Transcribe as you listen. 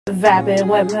Vibing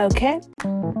with Mocha.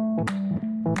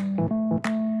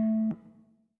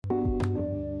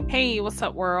 Hey, what's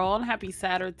up, world? Happy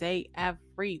Saturday,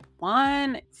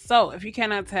 everyone. So, if you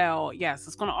cannot tell, yes,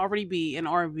 it's going to already be an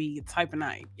R&B type of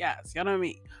night. Yes, you know what I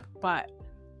mean? But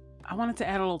I wanted to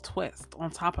add a little twist on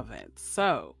top of it.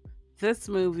 So, this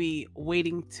movie,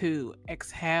 Waiting to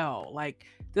Exhale,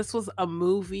 this was a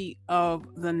movie of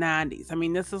the 90s. I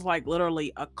mean, this is like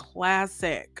literally a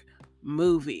classic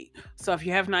movie. So, if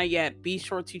you have not yet, be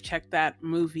sure to check that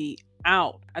movie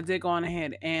out. I did go on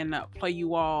ahead and play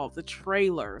you all the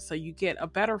trailer so you get a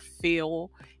better feel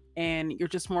and you're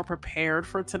just more prepared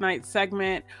for tonight's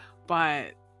segment.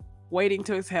 But Waiting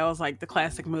to Exhale is like the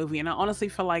classic movie, and I honestly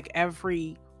feel like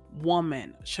every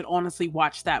woman should honestly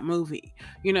watch that movie.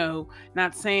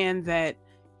 Not saying that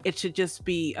it should just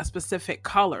be a specific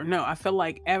color. No, I feel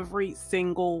like every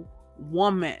single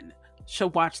woman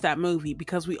should watch that movie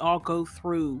because we all go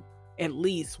through at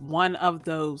least one of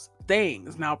those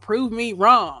things. Now, prove me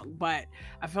wrong, but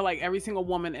I feel like every single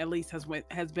woman at least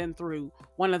has been through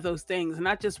one of those things, and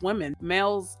not just women.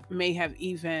 Males may have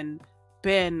even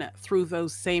been through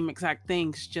those same exact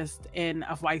things, just in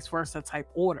a vice versa type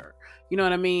order. You know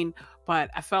what I mean? But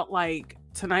I felt like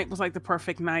tonight was like the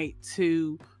perfect night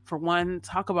to, for one,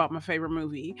 talk about my favorite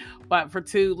movie, but for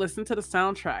two, listen to the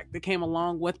soundtrack that came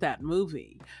along with that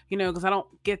movie. Because I don't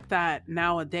get that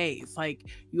nowadays. Like,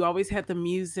 you always had the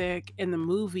music and the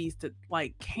movies that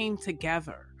like came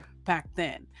together back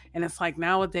then. And it's like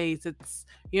nowadays it's,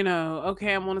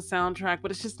 okay, I'm on a soundtrack,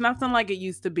 but it's just nothing like it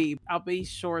used to be. I'll be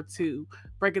sure to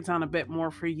break it down a bit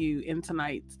more for you in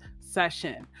tonight's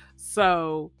session.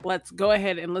 So let's go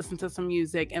ahead and listen to some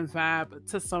music and vibe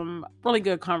to some really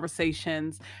good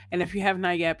conversations. And if you have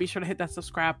not yet, be sure to hit that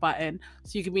subscribe button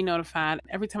so you can be notified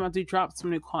every time I do drop some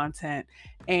new content.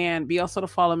 And be also to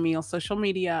follow me on social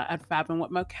media at Vibing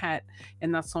with Mocha,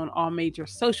 and that's on all major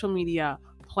social media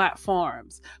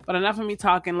platforms. But enough of me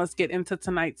talking, let's get into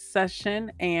tonight's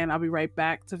session, and I'll be right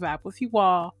back to vibe with you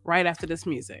all right after this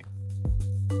music.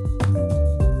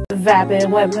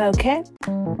 Vibing with Mocha.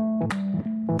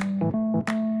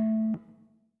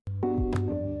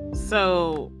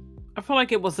 So I feel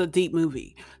like it was a deep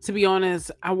movie. To be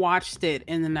honest, I watched it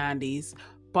in the 90s,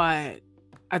 but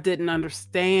I didn't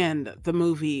understand the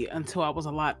movie until I was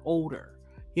a lot older.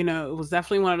 It was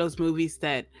definitely one of those movies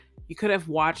that you could have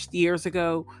watched years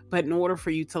ago, but in order for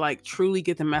you to like truly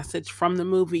get the message from the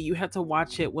movie, you had to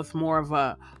watch it with more of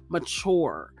a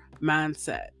mature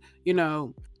mindset.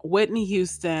 Whitney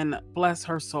Houston, bless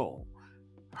her soul,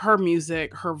 her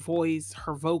music, her voice,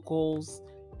 her vocals,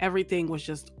 everything was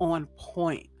just on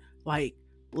point. Like,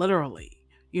 literally,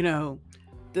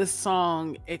 this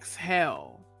song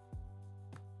Exhale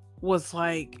was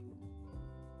like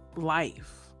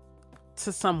life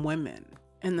to some women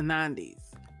in the 90s.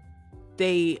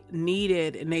 They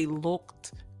needed and they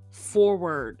looked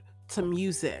forward to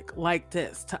music like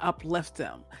this to uplift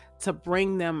them, to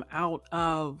bring them out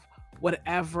of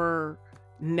whatever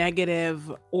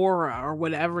negative aura or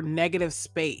whatever negative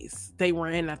space they were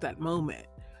in at that moment.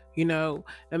 No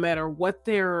matter what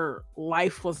their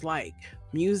life was like,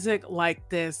 music like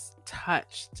this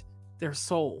touched their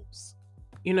souls.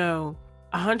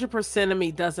 100% of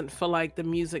me doesn't feel like the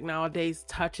music nowadays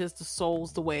touches the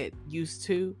souls the way it used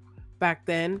to back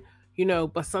then,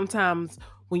 but sometimes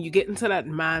when you get into that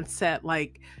mindset,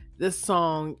 like this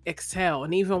song Exhale,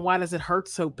 and even Why Does It Hurt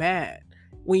So Bad,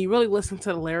 when you really listen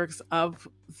to the lyrics of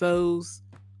those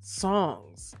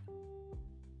songs,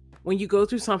 when you go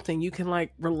through something, you can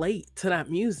like relate to that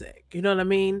music, you know what I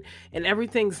mean? And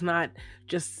everything's not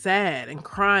just sad and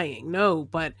crying, no,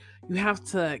 but you have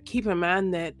to keep in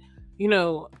mind that,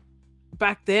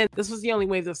 back then, this was the only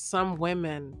way that some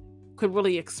women could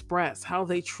really express how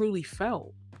they truly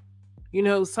felt.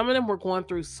 Some of them were going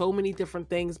through so many different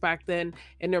things back then,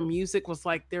 and their music was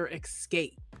like their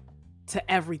escape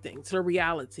to everything, to the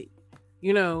reality.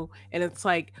 And it's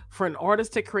like, for an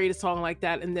artist to create a song like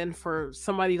that, and then for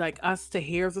somebody like us to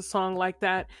hear the song like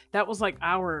that, that was like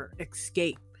our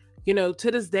escape. To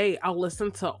this day, I'll listen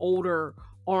to older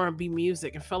R&B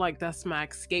music and feel like that's my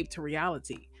escape to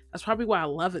reality. That's probably why I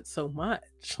love it so much.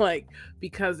 Like,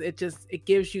 because it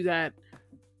gives you that,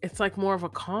 it's like more of a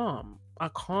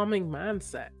calming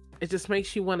mindset. It just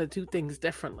makes you want to do things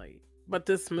differently. But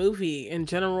this movie in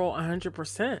general,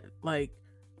 100%, like,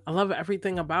 I love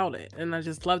everything about it. And I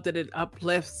just love that it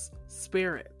uplifts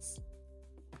spirits.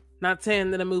 Not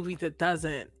saying that a movie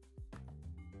that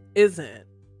isn't.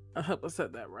 I hope I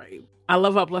said that right. I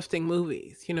love uplifting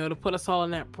movies, to put us all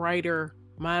in that brighter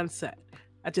mindset.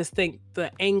 I just think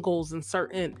the angles and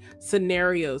certain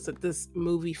scenarios that this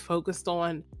movie focused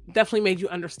on definitely made you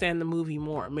understand the movie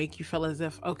more, make you feel as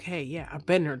if, okay, yeah, I've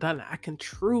been there, done it. I can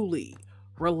truly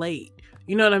relate.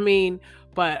 You know what I mean?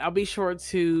 But I'll be sure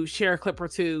to share a clip or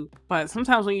two. But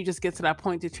sometimes when you just get to that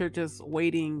point that you're just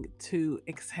waiting to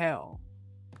exhale,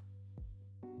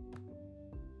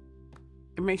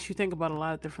 it makes you think about a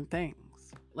lot of different things.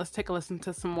 Let's take a listen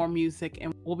to some more music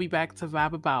and we'll be back to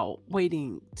vibe about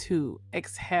waiting to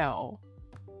exhale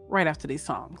right after these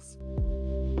songs.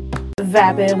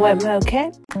 Vibing with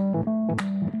okay.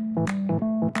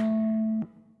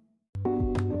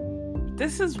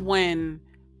 This is when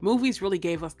movies really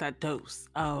gave us that dose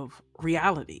of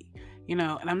reality, and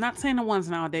I'm not saying the ones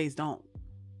nowadays don't,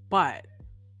 but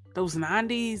those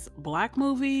 90s Black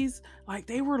movies, like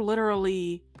they were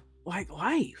literally like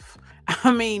life.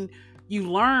 I mean, you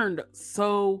learned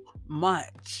so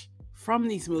much from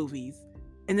these movies.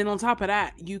 And then on top of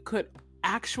that, you could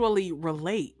actually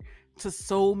relate to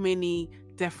so many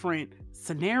different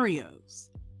scenarios.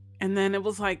 And then it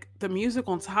was like the music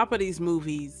on top of these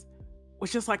movies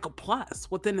was just like a plus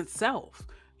within itself.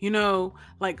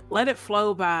 Like Let It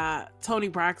Flow by Toni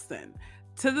Braxton.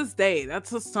 To this day,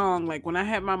 that's a song, like when I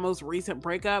had my most recent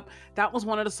breakup, that was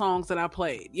one of the songs that I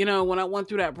played. When I went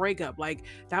through that breakup, like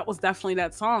that was definitely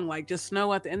that song. Like, just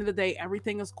know at the end of the day,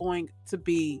 everything is going to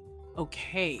be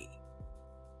okay.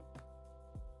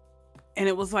 And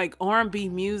it was like R&B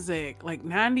music, like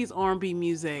 90s R&B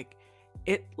music.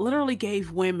 It literally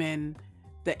gave women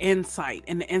the insight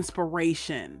and the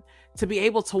inspiration to be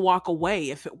able to walk away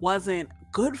if it wasn't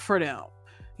good for them.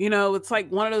 It's like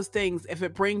one of those things, if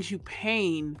it brings you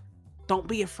pain, don't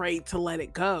be afraid to let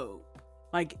it go.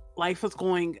 Like, life is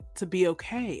going to be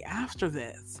okay after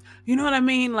this. You know what I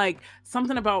mean? Like,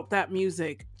 something about that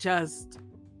music just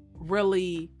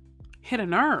really hit a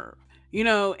nerve,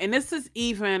 and this is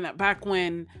even back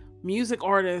when music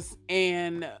artists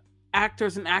and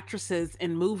actors and actresses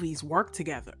in movies worked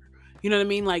together. You know what I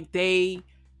mean? Like, they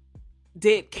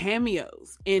did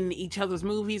cameos in each other's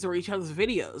movies or each other's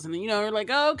videos. And they're like,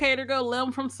 oh, okay, there go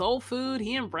Lil from Soul Food.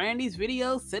 He and Brandy's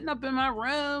videos sitting up in my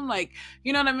room. Like,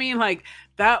 you know what I mean? Like,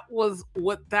 that was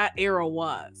what that era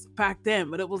was back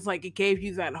then. But it was like, it gave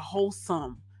you that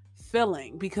wholesome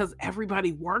feeling because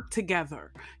everybody worked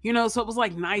together, so it was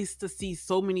like nice to see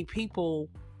so many people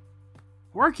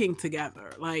working together.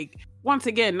 Like, once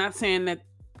again, not saying that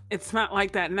it's not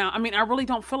like that now. I mean, I really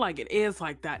don't feel like it is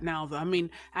like that now, though. I mean,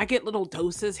 I get little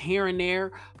doses here and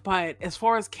there, but as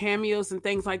far as cameos and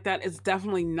things like that, it's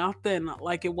definitely nothing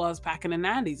like it was back in the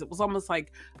 90s. It was almost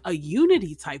like a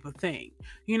unity type of thing,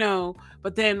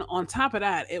 But then on top of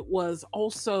that, it was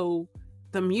also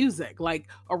the music, like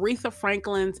Aretha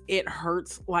Franklin's It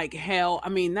Hurts Like Hell. I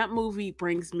mean, that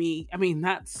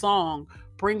song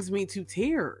brings me to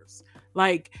tears.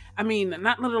 Like, I mean,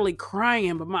 not literally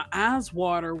crying, but my eyes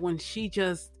water when she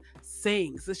just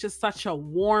sings. It's just such a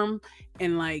warm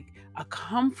and like a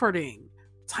comforting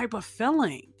type of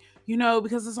feeling,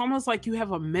 because it's almost like you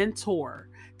have a mentor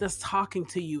that's talking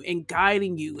to you and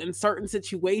guiding you in certain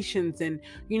situations and,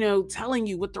 telling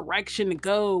you what direction to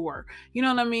go, or, you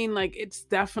know what I mean? Like, it's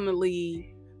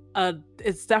definitely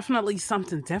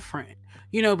something different,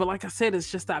 but like I said, it's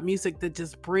just that music that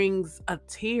just brings a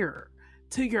tear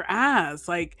to your eyes.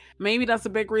 Like, maybe that's a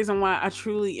big reason why I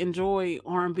truly enjoy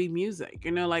R&B music,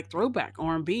 like throwback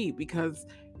R&B, because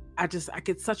I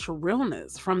get such a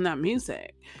realness from that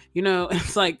music.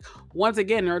 It's like, once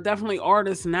again, there are definitely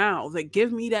artists now that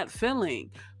give me that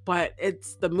feeling, but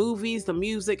it's the movies, the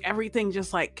music, everything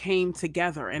just like came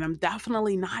together, and I'm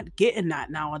definitely not getting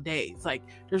that nowadays. Like,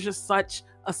 there's just such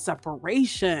a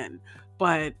separation.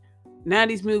 But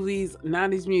 90s movies,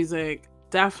 90s music,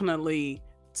 definitely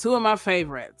two of my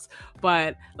favorites.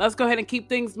 But let's go ahead and keep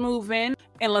things moving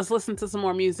and let's listen to some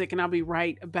more music, and I'll be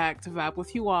right back to vibe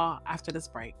with you all after this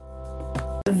break.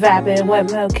 Vibing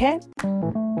with okay.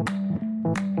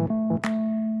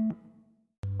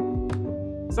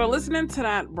 So listening to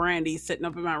that Brandy sitting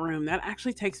up in my room, that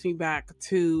actually takes me back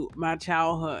to my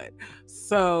childhood.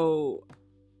 So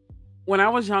when I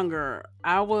was younger,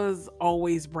 I was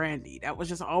always Brandy. That was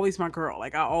just always my girl.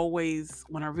 Like, I always,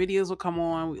 when her videos would come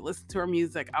on, we listened to her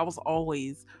music, I was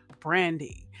always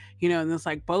Brandy. And it's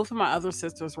like both of my other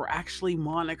sisters were actually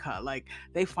Monica. Like,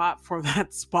 they fought for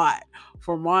that spot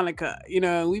for Monica.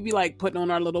 We'd be like putting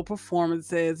on our little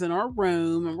performances in our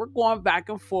room, and we're going back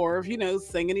and forth,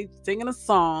 singing the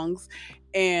songs.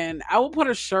 And I would put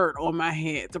a shirt on my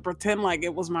head to pretend like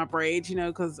it was my braids,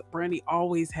 because Brandy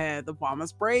always had the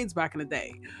bombest braids back in the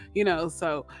day,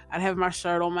 so I'd have my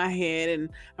shirt on my head and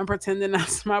I'm pretending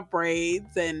that's my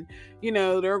braids, and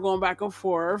they're going back and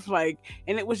forth, like,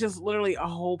 and it was just literally a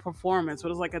whole performance. But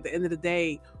it was like, at the end of the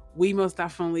day, we most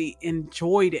definitely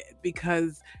enjoyed it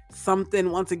because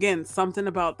once again, something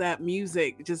about that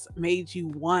music just made you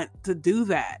want to do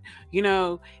that.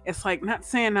 It's like, not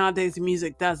saying nowadays the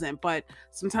music doesn't, but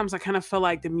sometimes I kind of feel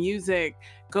like the music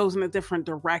goes in a different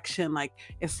direction. Like,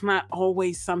 it's not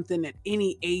always something that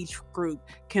any age group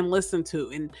can listen to.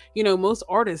 And, most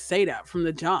artists say that from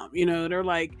the jump. They're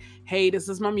like, hey, this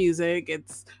is my music.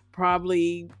 It's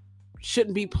probably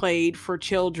shouldn't be played for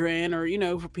children or,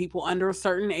 for people under a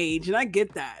certain age. And I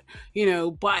get that,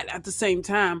 but at the same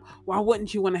time, why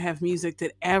wouldn't you want to have music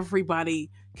that everybody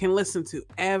can listen to,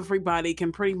 everybody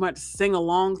can pretty much sing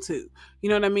along to? You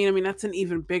know what I mean? I mean, that's an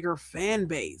even bigger fan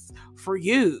base for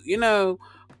you,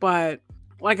 but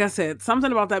like I said,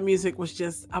 something about that music was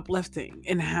just uplifting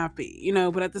and happy,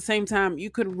 but at the same time, you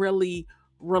could really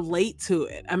relate to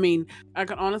it. I mean, I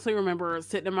can honestly remember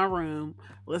sitting in my room,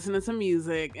 listening to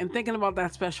music and thinking about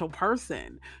that special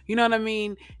person. You know what I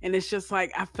mean? And it's just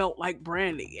like, I felt like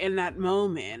Brandy in that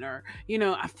moment, or,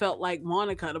 I felt like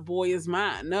Monica, the boy is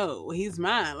mine. No, he's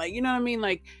mine. Like, you know what I mean?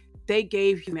 Like, they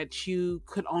gave you that you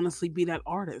could honestly be that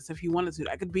artist if you wanted to.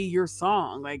 That could be your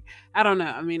song. Like, I don't know.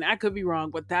 I mean, I could be wrong,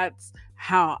 but that's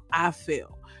how I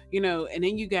feel, and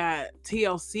then you got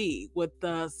TLC with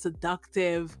the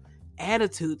seductive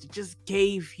attitude that just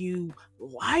gave you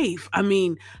life. I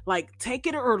mean, like, take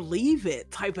it or leave it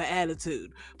type of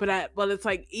attitude. But it's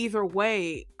like, either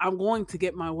way, I'm going to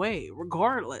get my way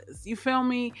regardless. You feel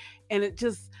me? And it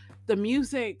just, the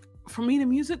music, for me, the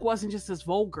music wasn't just as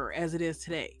vulgar as it is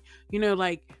today.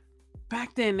 Like,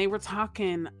 back then they were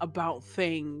talking about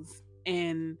things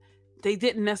and they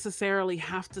didn't necessarily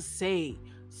have to say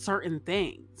certain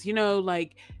things.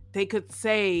 Like, they could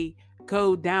say,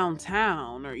 go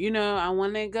downtown, or I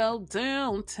want to go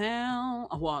downtown.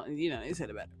 Well, they said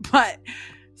it better, but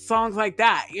songs like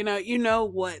that,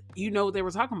 what they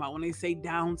were talking about when they say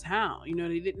downtown.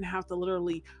 They didn't have to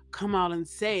literally come out and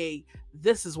say,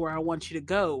 this is where I want you to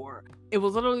go. Or it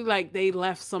was literally like they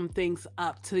left some things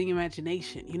up to the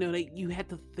imagination. You had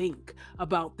to think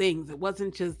about things. It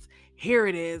wasn't just, here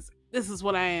it is, this is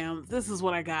what I am, this is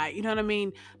what I got. You know what I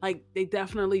mean? Like, they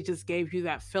definitely just gave you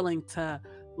that feeling to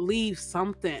leave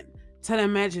something to the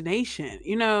imagination,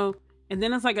 and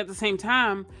then it's like, at the same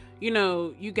time,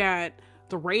 you got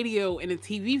the radio and the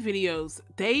TV videos.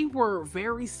 They were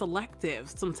very selective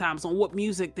sometimes on what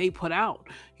music they put out,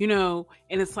 and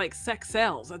it's like, sex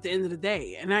sells at the end of the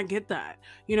day, and I get that,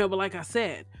 but like I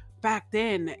said, back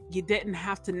then you didn't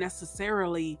have to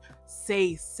necessarily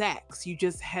say sex, you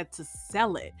just had to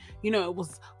sell it. It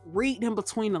was reading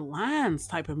between the lines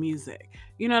type of music,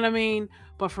 you know what I mean?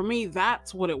 But for me,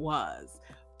 that's what it was.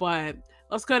 But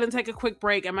let's go ahead and take a quick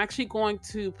break. I'm actually going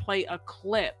to play a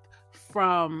clip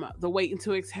from the Waiting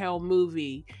to Exhale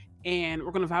movie, and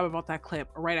we're going to vibe about that clip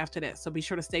right after this. So be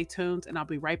sure to stay tuned, and I'll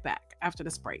be right back after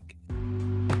this break.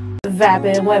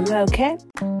 Vibing with okay?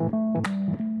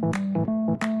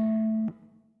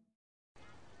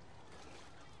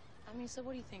 So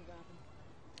what do you think, Robin?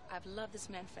 I've loved this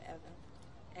man forever.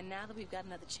 And now that we've got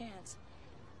another chance,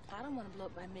 I don't want to blow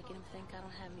up by making him think I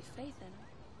don't have any faith in him.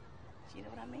 Do you know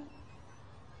what I mean?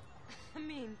 I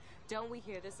mean, don't we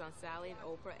hear this on Sally and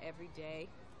Oprah every day?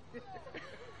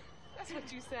 That's what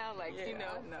you sound like, yeah,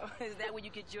 No. Is that where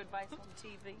you get your advice on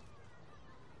TV?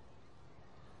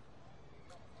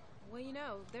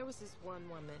 Well, there was this one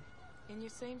woman in your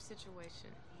same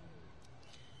situation.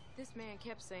 This man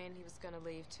kept saying he was gonna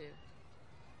leave too.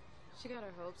 She got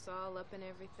her hopes all up and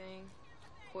everything,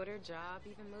 quit her job,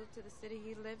 even moved to the city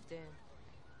he lived in.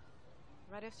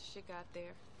 Right after she got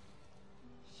there,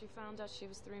 she found out she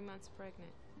was 3 months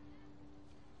pregnant.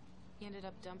 He ended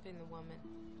up dumping the woman.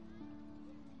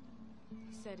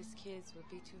 He said his kids would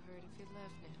be too hurt if he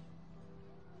left now.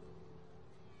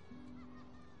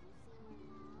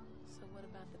 So what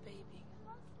about the baby?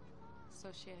 So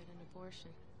she had an abortion.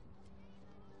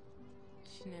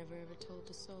 She never ever told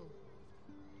a soul.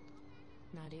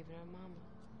 Not even her mama.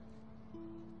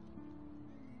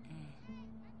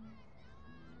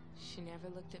 She never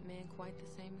looked at men quite the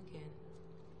same again.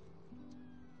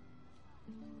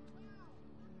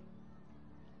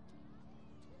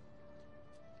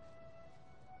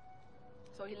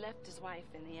 So he left his wife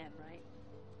in the end, right?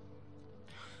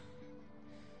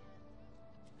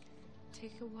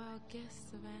 Take a wild guess,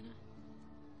 Savannah.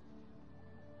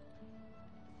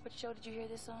 What show did you hear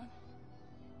this on?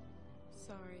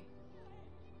 Sorry.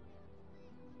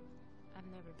 I've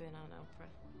never been on Oprah.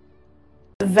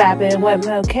 Vibing with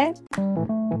okay?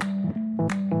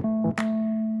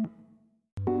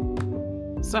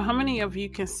 So how many of you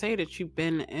can say that you've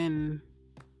been in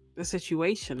the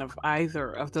situation of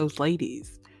either of those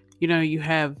ladies? You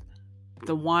have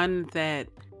the one that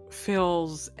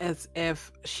feels as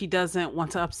if she doesn't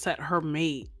want to upset her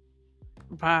mate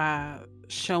by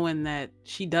showing that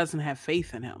she doesn't have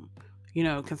faith in him,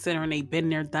 considering they've been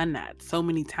there, done that so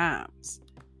many times.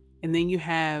 And then you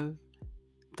have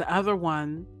the other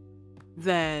one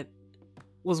that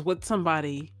was with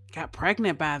somebody, got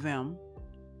pregnant by them,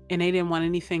 and they didn't want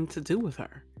anything to do with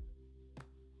her.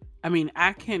 I mean,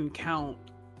 I can count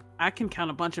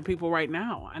a bunch of people right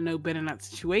now I know been in that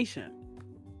situation.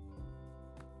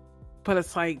 But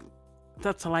it's like,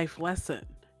 that's a life lesson.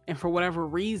 And for whatever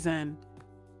reason,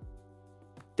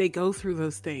 they go through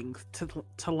those things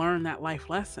to learn that life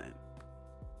lesson.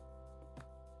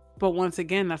 But once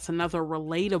again, that's another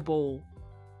relatable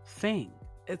thing.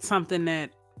 It's something that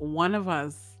one of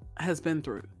us has been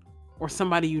through, or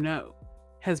somebody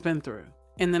has been through.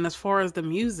 And then as far as the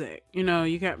music,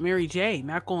 you got Mary J,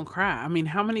 Not Gonna Cry. I mean,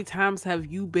 how many times have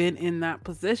you been in that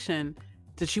position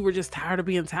that you were just tired of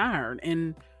being tired,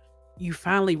 and you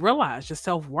finally realized your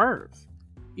self-worth?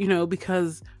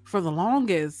 Because for the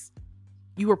longest,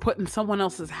 you were putting someone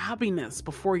else's happiness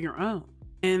before your own.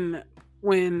 And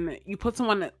when you put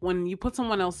someone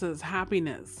else's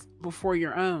happiness before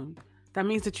your own, that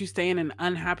means that you stay in an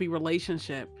unhappy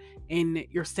relationship, and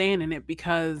you're staying in it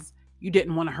because you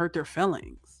didn't want to hurt their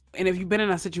feelings. And if you've been in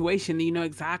that situation, you know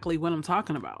exactly what I'm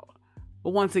talking about. But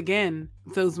once again,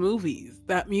 those movies,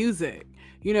 that music,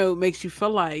 makes you feel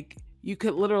like you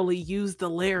could literally use the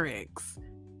lyrics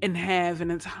and have an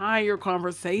entire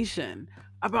conversation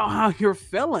about how you're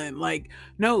feeling. Like,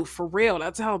 no, for real,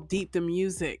 that's how deep the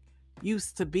music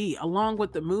used to be, along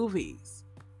with the movies.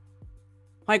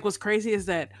 Like, what's crazy is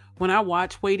that when I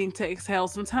watch Waiting to Exhale,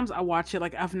 sometimes I watch it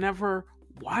like I've never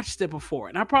watched it before.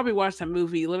 And I probably watched that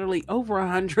movie literally over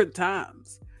 100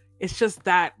 times. It's just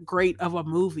that great of a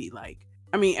movie. Like,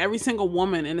 I mean, every single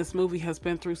woman in this movie has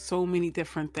been through so many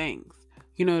different things.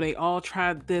 They all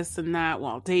tried this and that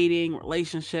while dating,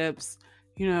 relationships,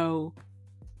 and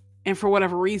for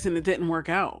whatever reason, it didn't work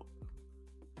out.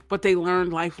 But they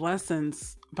learned life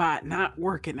lessons by not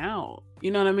working out. You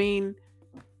know what I mean?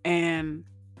 And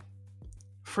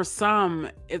for some,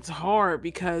 it's hard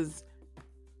because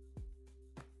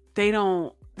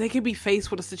they could be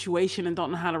faced with a situation and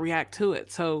don't know how to react to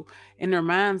it. So in their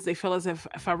minds, they feel as if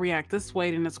I react this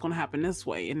way, then it's going to happen this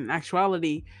way. And in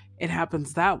actuality, it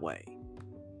happens that way.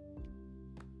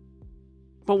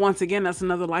 But once again, that's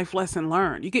another life lesson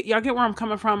learned. Y'all get where I'm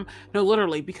coming from? No,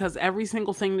 literally, because every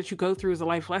single thing that you go through is a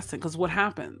life lesson. Because what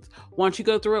happens? Once you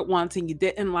go through it once and you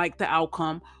didn't like the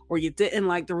outcome, or you didn't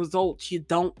like the results, you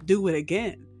don't do it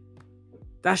again.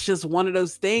 That's just one of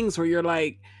those things where you're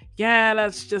like, yeah,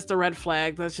 that's just a red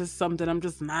flag. That's just something I'm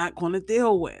just not going to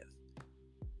deal with.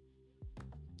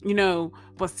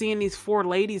 But seeing these 4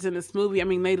 ladies in this movie, I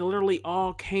mean, they literally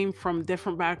all came from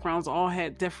different backgrounds, all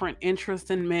had different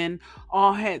interests in men,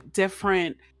 all had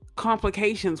different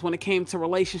complications when it came to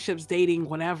relationships, dating,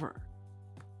 whatever.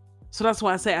 So that's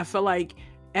why I say I feel like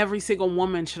every single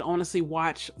woman should honestly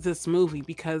watch this movie,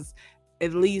 because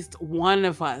at least one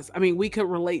of us, I mean, we could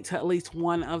relate to at least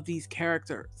one of these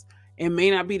characters. It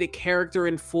may not be the character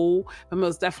in full, but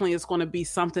most definitely it's going to be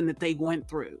something that they went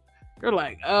through. You're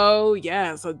like, oh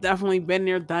yes, I've definitely been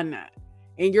there, done that.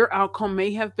 And your outcome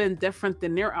may have been different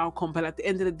than their outcome, but at the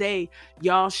end of the day,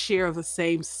 y'all share the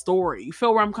same story. You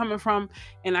feel where I'm coming from?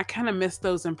 And I kind of miss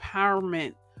those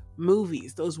empowerment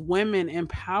movies, those women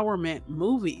empowerment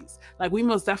movies. Like, we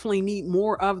most definitely need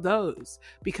more of those,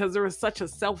 because there is such a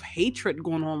self-hatred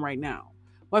going on right now,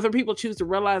 whether people choose to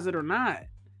realize it or not.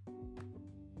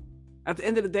 At the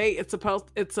end of the day, it's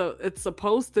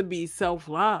supposed to be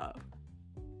self-love.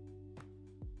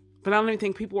 But I don't even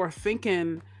think people are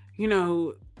thinking,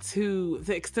 to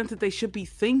the extent that they should be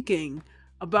thinking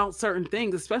about certain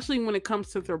things, especially when it comes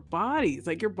to their bodies.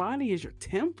 Like, your body is your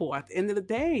temple at the end of the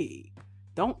day.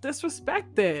 Don't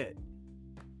disrespect it.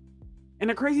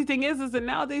 And the crazy thing is that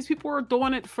nowadays people are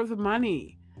doing it for the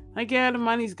money. Like, yeah, the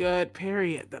money's good,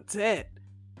 period. That's it.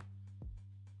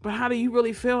 But how do you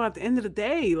really feel at the end of the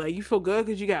day? Like, you feel good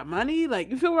because you got money? Like,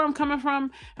 you feel where I'm coming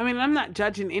from? I mean, I'm not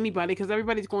judging anybody, because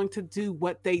everybody's going to do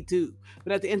what they do.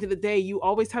 But at the end of the day, you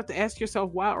always have to ask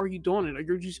yourself, why are you doing it?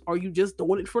 Are you just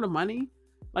doing it for the money?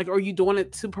 Like, are you doing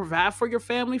it to provide for your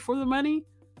family for the money?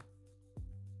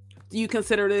 Do you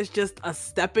consider this just a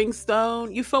stepping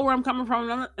stone? You feel where I'm coming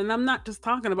from? And I'm not just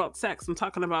talking about sex. I'm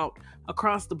talking about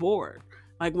across the board.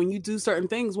 Like, when you do certain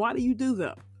things, why do you do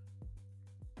them?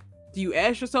 Do you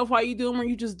ask yourself why you do them, or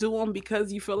you just do them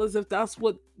because you feel as if that's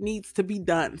what needs to be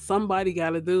done? Somebody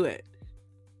got to do it.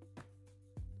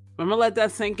 I'm gonna let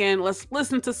that sink in. Let's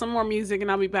listen to some more music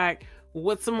and I'll be back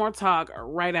with some more talk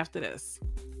right after this.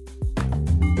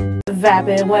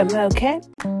 Vibing with Mocha.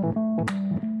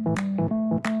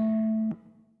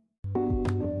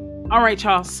 All right,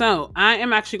 y'all. So I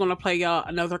am actually going to play y'all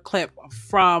another clip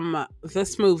from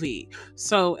this movie.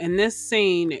 So in this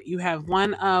scene, you have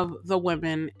one of the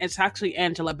women. It's actually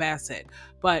Angela Bassett,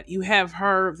 but you have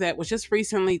her that was just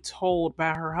recently told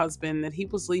by her husband that he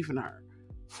was leaving her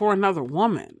for another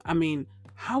woman. I mean,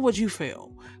 how would you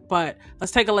feel? But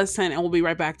let's take a listen and we'll be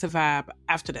right back to Vibe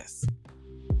after this.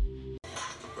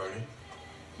 Bernie?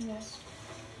 Yes.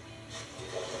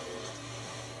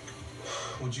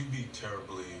 Would you be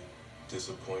terribly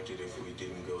disappointed if we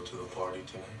didn't go to the party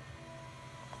tonight?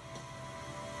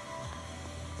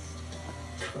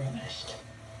 Promised.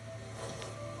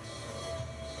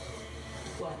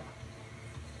 What?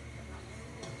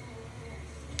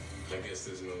 I guess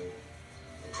there's no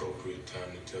appropriate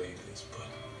time to tell you this, but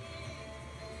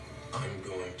I'm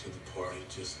going to the party,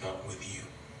 just not with you.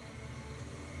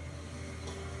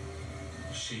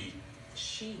 She.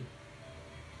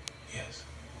 Yes.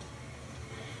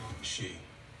 She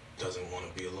doesn't want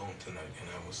to be alone tonight, and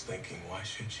I was thinking, why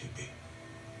should she be?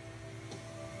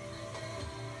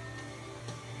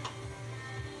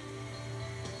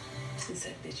 It's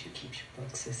that bitch who keeps your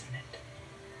books, isn't it?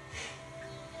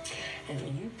 And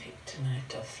when you pick tonight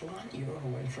to flaunt your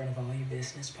hoe in front of all your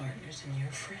business partners and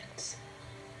your friends,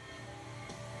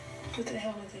 what the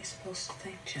hell are they supposed to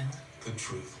think, John? The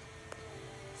truth.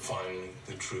 Finally,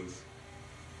 the truth.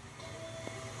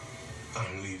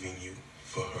 I'm leaving you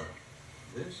for her.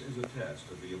 This is a test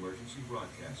of the emergency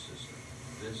broadcast system.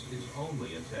 This is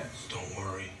only a test. Don't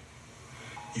worry.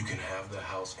 You can have the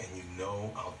house, and you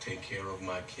know I'll take care of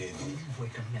my kids.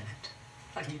 Wait a minute.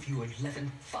 I gave you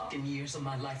 11 fucking years of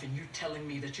my life, and you're telling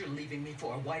me that you're leaving me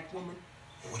for a white woman?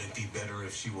 Would it be better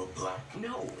if she were black?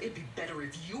 No, it'd be better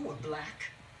if you were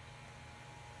black.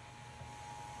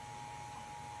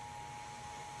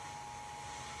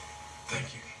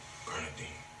 Thank you, Bernadine,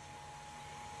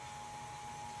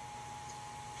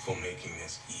 for making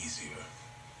this easier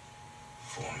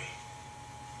for me.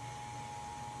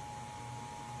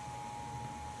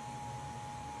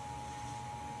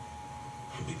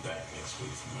 I'll be back next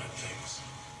week for my things.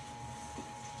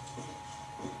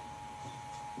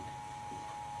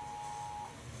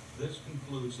 This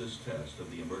concludes this test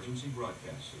of the emergency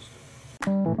broadcast system.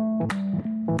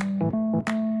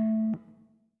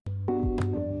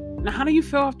 Now, how do you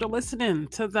feel after listening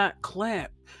to that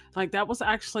clip? Like, that was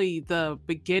actually the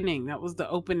beginning. That was the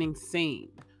opening scene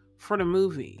for the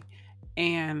movie.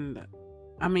 And,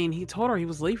 I mean, he told her he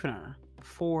was leaving her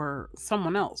for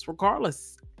someone else,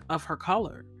 regardless of her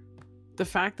color. The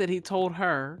fact that he told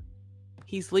her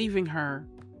he's leaving her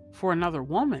for another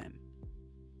woman.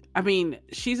 I mean,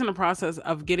 she's in the process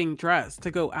of getting dressed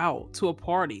to go out to a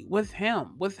party with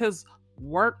him, with his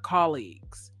work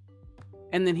colleagues.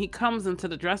 And then he comes into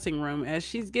the dressing room as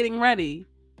she's getting ready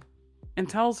and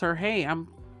tells her, hey, I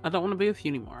don't want to be with you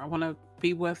anymore. I want to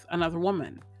be with another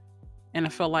woman. And I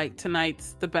feel like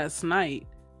tonight's the best night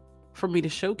for me to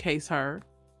showcase her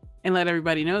and let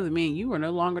everybody know that me and you are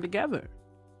no longer together.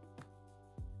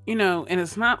 You know, and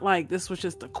it's not like this was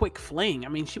just a quick fling. I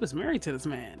mean, she was married to this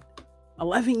man.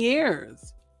 11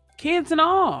 years. Kids and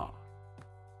all.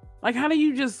 Like, how do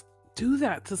you just do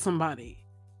that to somebody?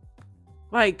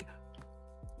 Like,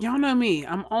 y'all know me.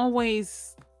 I'm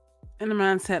always in the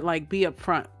mindset, like, be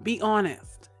upfront. Be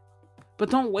honest. But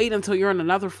don't wait until you're in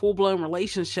another full-blown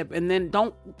relationship and then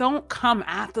don't come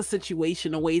at the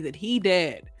situation the way that he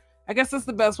did. I guess that's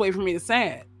the best way for me to say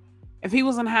it. If he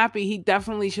wasn't happy, he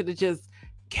definitely should have just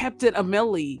kept it a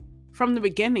milli from the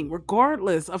beginning,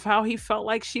 regardless of how he felt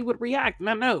like she would react. And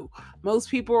I know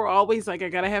most people are always like, I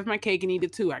gotta have my cake and eat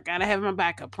it too. I gotta have my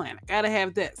backup plan. I gotta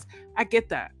have this. I get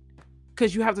that.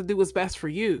 Because you have to do what's best for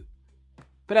you.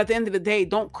 But at the end of the day,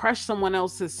 don't crush someone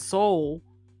else's soul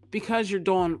because you're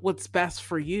doing what's best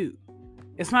for you.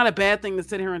 It's not a bad thing to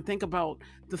sit here and think about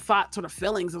the thoughts or the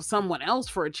feelings of someone else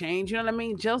for a change. You know what I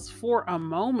mean? Just for a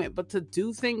moment. But to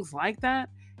do things like that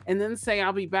and then say,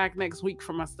 I'll be back next week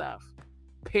for my stuff.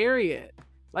 Period.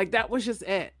 Like, that was just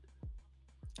it.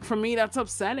 For me, that's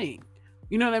upsetting.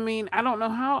 You know what I mean? I don't know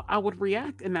how I would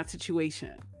react in that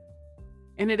situation.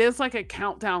 And it is like a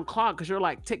countdown clock because you're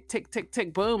like, tick, tick, tick,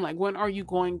 tick, boom. Like, when are you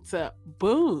going to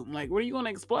boom? Like, when are you going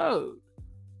to explode?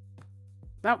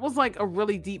 That was like a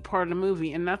really deep part of the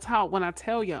movie. And that's how, when I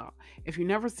tell y'all, if you've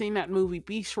never seen that movie,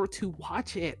 be sure to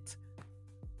watch it.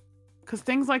 Because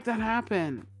things like that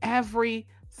happen every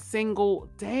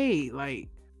single day. Like,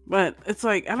 but it's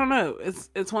like, I don't know.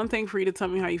 It's one thing for you to tell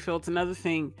me how you feel. It's another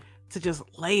thing to just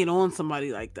lay it on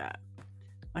somebody like that.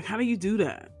 Like, how do you do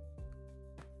that?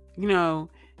 You know,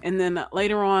 and then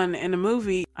later on in the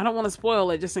movie, I don't want to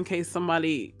spoil it just in case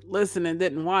somebody listened and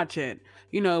didn't watch it,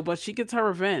 you know, but she gets her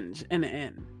revenge in the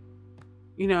end,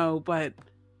 you know, but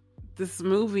this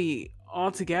movie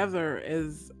altogether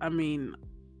is, I mean,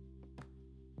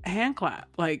 hand clap,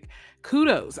 like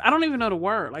kudos. I don't even know the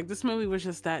word. Like, this movie was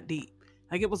just that deep.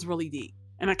 Like, it was really deep.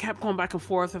 And I kept going back and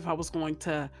forth if I was going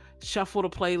to shuffle the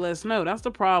playlist. No, that's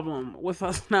the problem with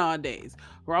us nowadays.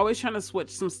 We're always trying to switch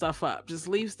some stuff up. Just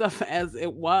leave stuff as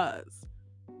it was,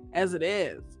 as it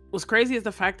is. What's crazy is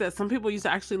the fact that some people used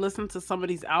to actually listen to some of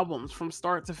these albums from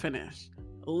start to finish.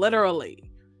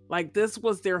 Literally. Like, this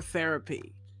was their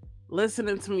therapy.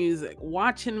 Listening to music,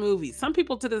 watching movies. Some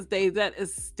people to this day, that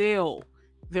is still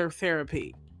their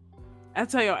therapy. I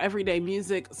tell y'all, every day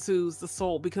music soothes the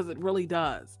soul, because it really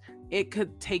does. It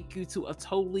could take you to a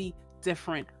totally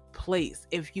different place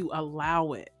if you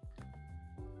allow it.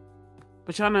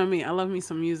 But y'all know me. I love me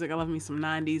some music. I love me some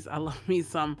 90s. I love me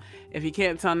some, if you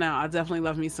can't tell now, I definitely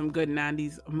love me some good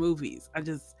 90s movies.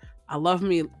 I love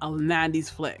me a 90s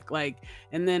flick. Like,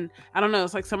 and then, I don't know,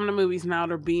 it's like some of the movies now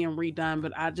they're being redone,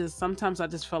 but sometimes I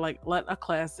just feel like let a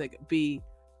classic be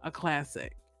a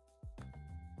classic.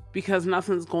 Because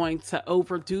nothing's going to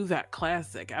overdo that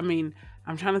classic. I mean,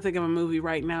 I'm trying to think of a movie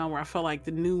right now where I feel like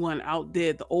the new one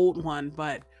outdid the old one,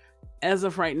 but as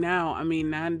of right now, I mean,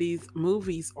 90s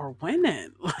movies are winning.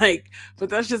 Like, but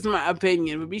that's just my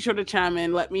opinion. But be sure to chime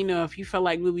in. Let me know if you feel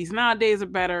like movies nowadays are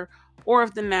better, or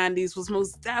if the 90s was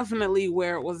most definitely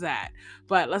where it was at.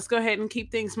 But let's go ahead and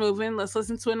keep things moving. Let's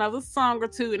listen to another song or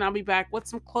two, and I'll be back with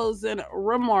some closing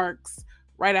remarks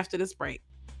right after this break.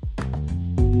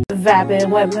 Vibing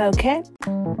with Mo-K.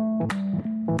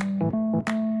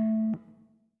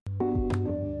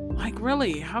 Like,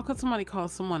 really, how could somebody call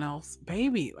someone else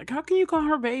baby? Like, how can you call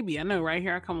her baby? I know, right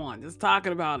here, come on, just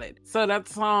talking about it. So that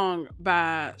song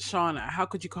by Shawnna, How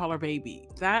Could You Call Her Baby?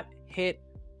 That hit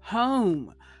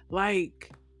home.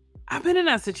 Like, I've been in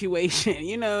that situation,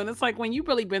 you know, and it's like when you've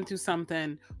really been through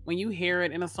something, when you hear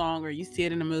it in a song or you see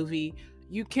it in a movie,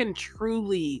 you can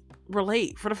truly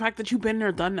relate for the fact that you've been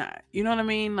there, done that. You know what I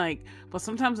mean? Like, but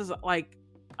sometimes it's like,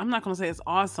 I'm not going to say it's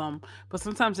awesome, but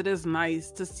sometimes it is nice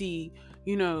to see,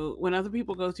 you know, when other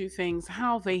people go through things,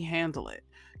 how they handle it,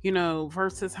 you know,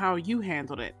 versus how you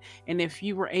handled it. And if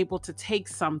you were able to take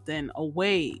something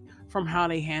away from how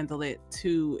they handle it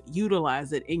to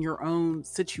utilize it in your own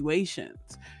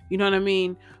situations, you know what I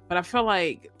mean? But I feel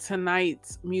like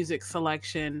tonight's music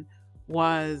selection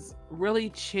was really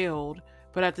chilled,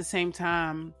 but at the same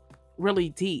time, really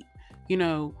deep. You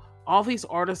know, all these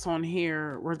artists on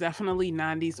here were definitely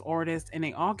 90s artists, and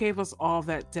they all gave us all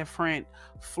that different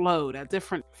flow, that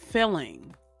different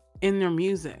feeling in their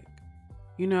music,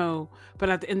 you know. But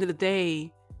at the end of the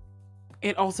day,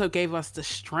 it also gave us the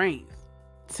strength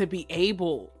to be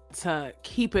able to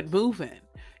keep it moving,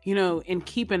 you know, and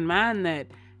keep in mind that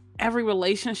every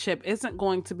relationship isn't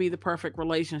going to be the perfect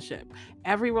relationship.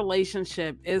 Every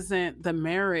relationship isn't the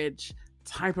marriage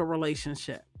type of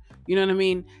relationship. You know what I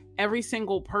mean? Every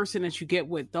single person that you get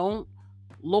with, don't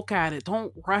look at it.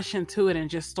 Don't rush into it and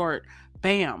just start,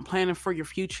 bam, planning for your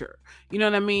future. You know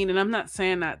what I mean? And I'm not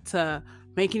saying that to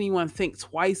make anyone think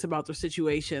twice about their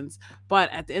situations,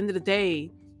 but at the end of the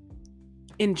day,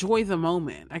 enjoy the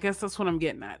moment. I guess that's what I'm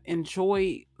getting at.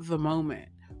 Enjoy the moment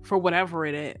for whatever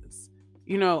it is.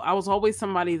 You know, I was always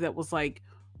somebody that was like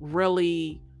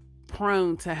really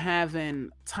prone to having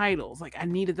titles. Like, I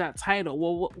needed that title.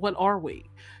 Well, what are we?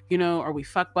 You know, are we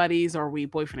fuck buddies? Are we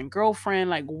boyfriend and girlfriend?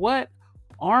 Like, what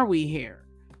are we here?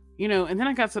 You know, and then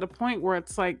I got to the point where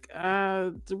it's like,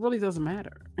 it really doesn't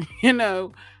matter. You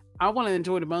know, I want to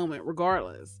enjoy the moment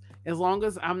regardless. As long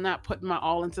as I'm not putting my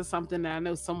all into something that I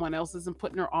know someone else isn't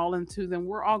putting their all into, then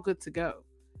we're all good to go.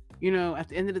 You know, at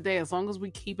the end of the day, as long as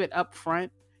we keep it up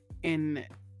front and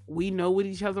we know what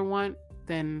each other want,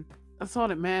 then that's all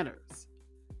that matters.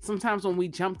 Sometimes when we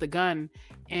jump the gun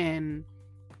and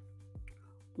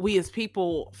we as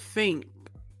people think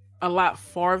a lot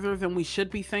farther than we should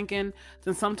be thinking,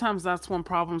 then sometimes that's when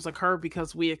problems occur,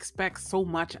 because we expect so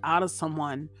much out of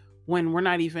someone when we're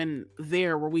not even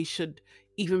there where we should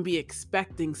even be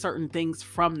expecting certain things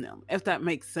from them, if that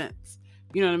makes sense.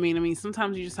 You know what I mean? I mean,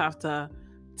 sometimes you just have to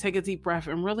take a deep breath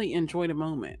and really enjoy the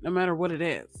moment, no matter what it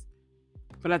is.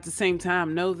 But at the same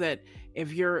time, know that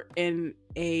if you're in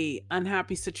a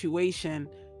unhappy situation,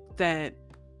 that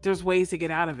there's ways to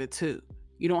get out of it too.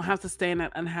 You don't have to stay in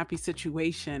that unhappy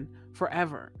situation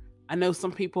forever. I know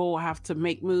some people have to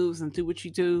make moves and do what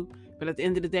you do, but at the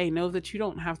end of the day, know that you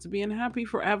don't have to be unhappy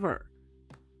forever.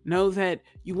 Know that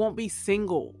you won't be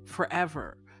single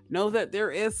forever. Know that there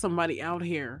is somebody out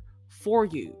here for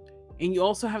you. And you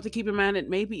also have to keep in mind that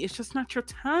maybe it's just not your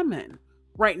timing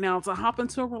right now to hop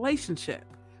into a relationship.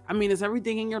 I mean, is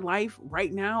everything in your life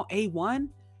right now A1?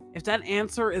 If that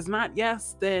answer is not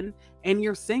yes, then, and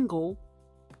you're single,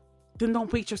 then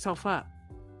don't beat yourself up.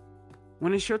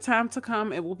 When it's your time to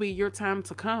come, it will be your time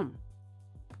to come.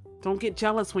 Don't get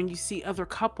jealous when you see other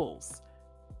couples,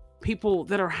 people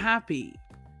that are happy,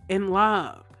 in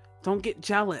love. Don't get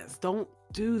jealous. Don't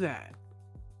do that.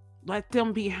 Let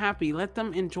them be happy. Let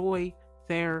them enjoy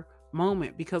their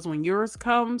moment, because when yours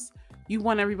comes, you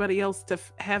want everybody else to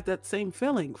have that same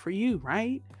feeling for you,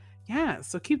 right? Yeah,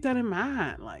 so keep that in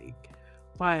mind.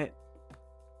 But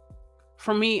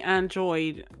for me, I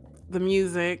enjoyed the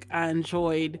music. I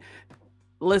enjoyed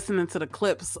listening to the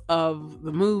clips of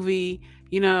the movie,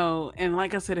 and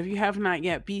like I said, if you have not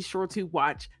yet, be sure to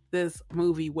watch this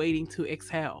movie, Waiting to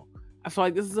Exhale. I feel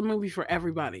like this is a movie for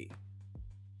everybody,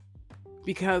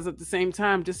 because at the same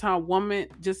time, just how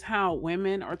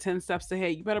women are 10 steps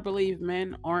ahead, you better believe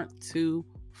men aren't too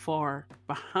far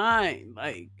behind.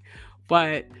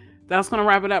 But that's going to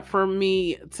wrap it up for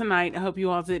me tonight. I hope you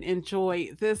all did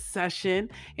enjoy this session.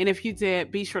 And if you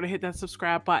did, be sure to hit that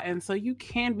subscribe button so you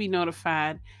can be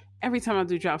notified every time I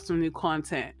do drop some new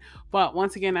content. But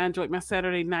once again, I enjoyed my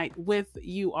Saturday night with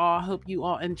you all. Hope you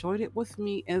all enjoyed it with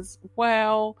me as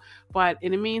well. But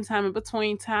in the meantime, in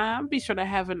between time, be sure to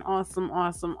have an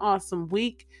awesome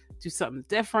week. Do something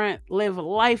different. Live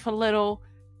life a little.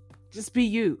 Just be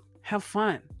you. Have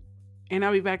fun. And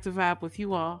I'll be back to vibe with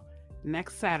you all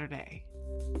next Saturday.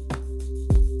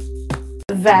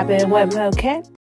 Vibing with Mo K.